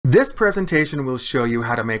This presentation will show you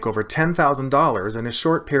how to make over $10,000 in a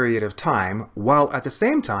short period of time, while at the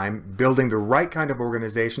same time building the right kind of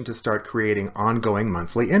organization to start creating ongoing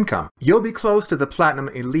monthly income. You'll be close to the Platinum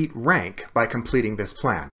Elite rank by completing this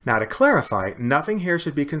plan. Now, to clarify, nothing here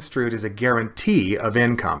should be construed as a guarantee of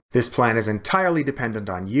income. This plan is entirely dependent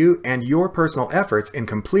on you and your personal efforts in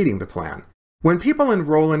completing the plan. When people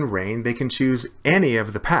enroll in RAIN, they can choose any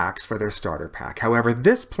of the packs for their starter pack. However,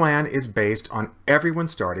 this plan is based on everyone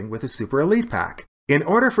starting with a Super Elite pack. In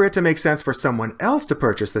order for it to make sense for someone else to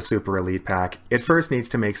purchase the Super Elite pack, it first needs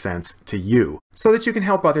to make sense to you, so that you can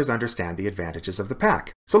help others understand the advantages of the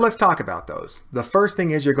pack. So let's talk about those. The first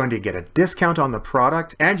thing is you're going to get a discount on the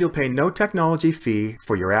product, and you'll pay no technology fee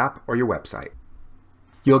for your app or your website.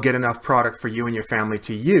 You'll get enough product for you and your family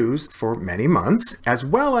to use for many months, as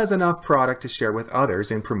well as enough product to share with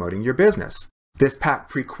others in promoting your business. This pack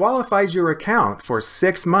pre-qualifies your account for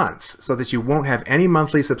 6 months so that you won't have any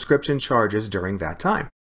monthly subscription charges during that time.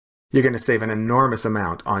 You're going to save an enormous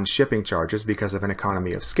amount on shipping charges because of an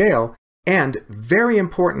economy of scale, and very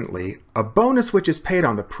importantly, a bonus which is paid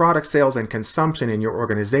on the product sales and consumption in your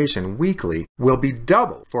organization weekly will be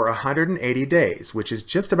double for 180 days, which is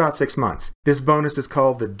just about 6 months. This bonus is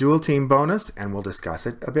called the Dual Team Bonus, and we'll discuss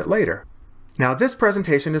it a bit later. Now, this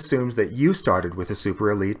presentation assumes that you started with a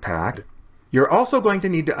Super Elite pack. You're also going to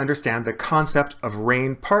need to understand the concept of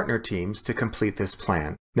RAIN partner teams to complete this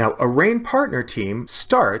plan. Now, a RAIN partner team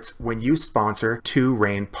starts when you sponsor 2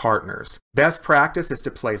 RAIN partners. Best practice is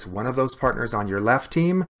to place one of those partners on your left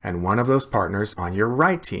team and one of those partners on your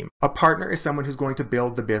right team. A partner is someone who's going to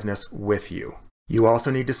build the business with you. You also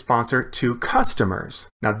need to sponsor 2 customers.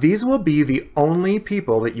 Now, these will be the only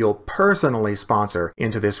people that you'll personally sponsor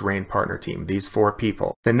into this RAIN partner team, these 4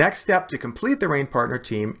 people. The next step to complete the RAIN partner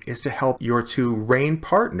team is to help your 2 RAIN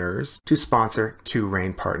partners to sponsor 2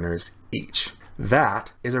 RAIN partners each.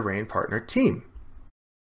 That is a RAIN partner team.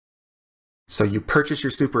 So you purchase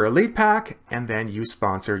your Super Elite pack, and then you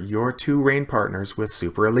sponsor your 2 RAIN partners with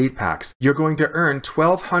Super Elite packs. You're going to earn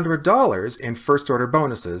 $1,200 in first order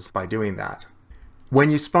bonuses by doing that. When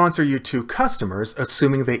you sponsor your 2 customers,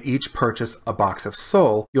 assuming they each purchase a box of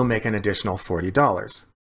Soul, you'll make an additional $40.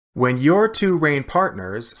 When your 2 RAIN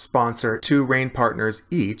partners sponsor 2 RAIN partners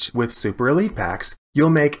each with Super Elite packs, you'll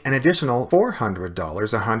make an additional $400,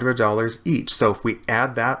 $100 each. So if we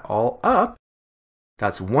add that all up,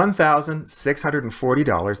 that's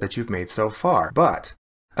 $1,640 that you've made so far. But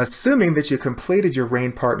assuming that you completed your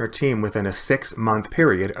RAIN partner team within a 6-month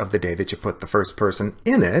period of the day that you put the first person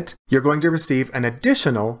in it, you're going to receive an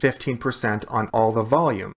additional 15% on all the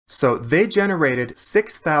volume. So they generated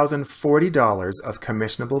 $6,040 of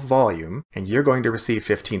commissionable volume, and you're going to receive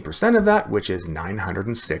 15% of that, which is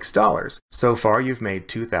 $906. So far, you've made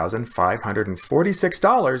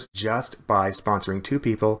 $2,546 just by sponsoring 2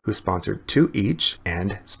 people who sponsored 2 each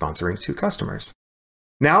and sponsoring 2 customers.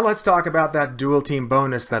 Now let's talk about that dual team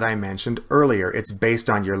bonus that I mentioned earlier. It's based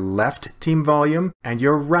on your left team volume and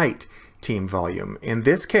your right team volume. In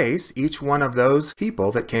this case, each one of those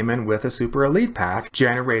people that came in with a Super Elite pack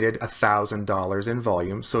generated $1,000 in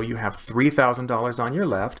volume. So you have $3,000 on your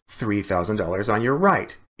left, $3,000 on your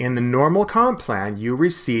right. In the normal comp plan, you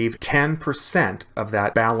receive 10% of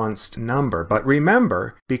that balanced number. But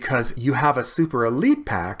remember, because you have a Super Elite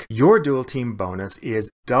pack, your dual team bonus is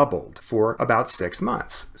doubled for about 6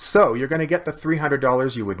 months. So you're going to get the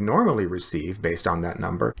 $300 you would normally receive based on that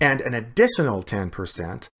number and an additional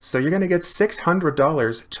 10%. So you're going to get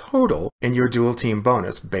 $600 total in your dual team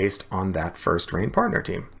bonus based on that first RAIN partner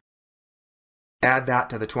team. Add that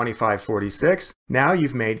to the $2,546. Now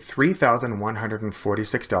you've made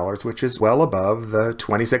 $3,146, which is well above the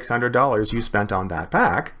 $2,600 you spent on that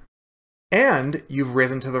pack. And you've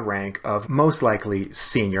risen to the rank of most likely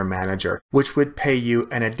senior manager, which would pay you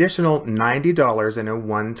an additional $90 in a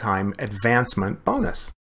one-time advancement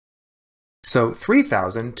bonus. So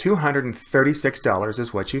 $3,236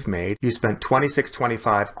 is what you've made. You spent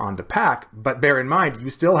 $2,625 on the pack, but bear in mind, you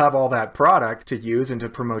still have all that product to use and to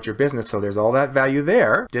promote your business, so there's all that value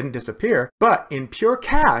there. Didn't disappear, but in pure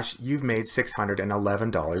cash, you've made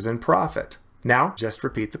 $611 in profit. Now, just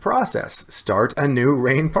repeat the process. Start a new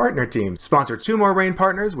RAIN partner team. Sponsor 2 more RAIN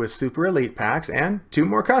partners with Super Elite packs and 2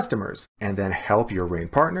 more customers. And then help your RAIN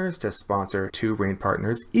partners to sponsor 2 RAIN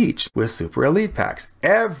partners each with Super Elite packs.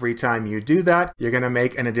 Every time you do that, you're going to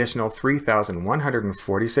make an additional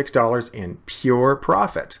 $3,146 in pure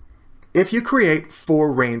profit. If you create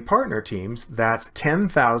 4 RAIN partner teams, that's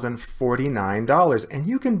 $10,049, and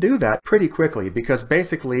you can do that pretty quickly because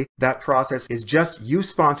basically that process is just you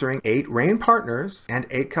sponsoring 8 RAIN partners and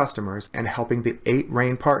 8 customers and helping the 8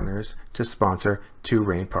 RAIN partners to sponsor 2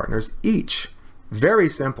 RAIN partners each. Very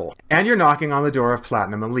simple. And you're knocking on the door of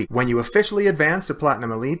Platinum Elite. When you officially advance to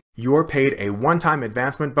Platinum Elite, you're paid a one-time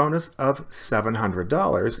advancement bonus of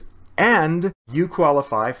 $700. And you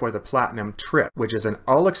qualify for the Platinum Trip, which is an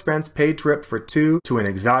all-expense paid trip for two to an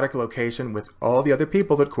exotic location with all the other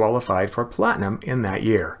people that qualified for Platinum in that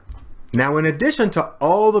year. Now, in addition to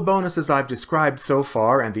all the bonuses I've described so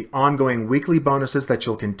far and the ongoing weekly bonuses that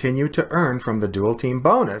you'll continue to earn from the Dual Team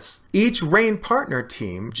bonus, each Rain Partner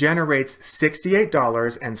team generates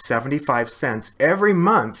 $68.75 every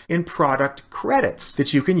month in product credits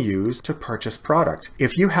that you can use to purchase product.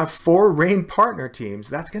 If you have 4 Rain Partner teams,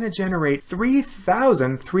 that's going to generate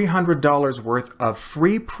 $3,300 worth of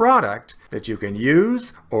free product that you can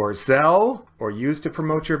use or sell or use to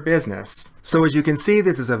promote your business. So as you can see,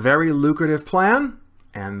 this is a very lucrative plan,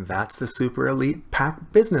 and that's the Super Elite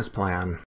Pack business plan.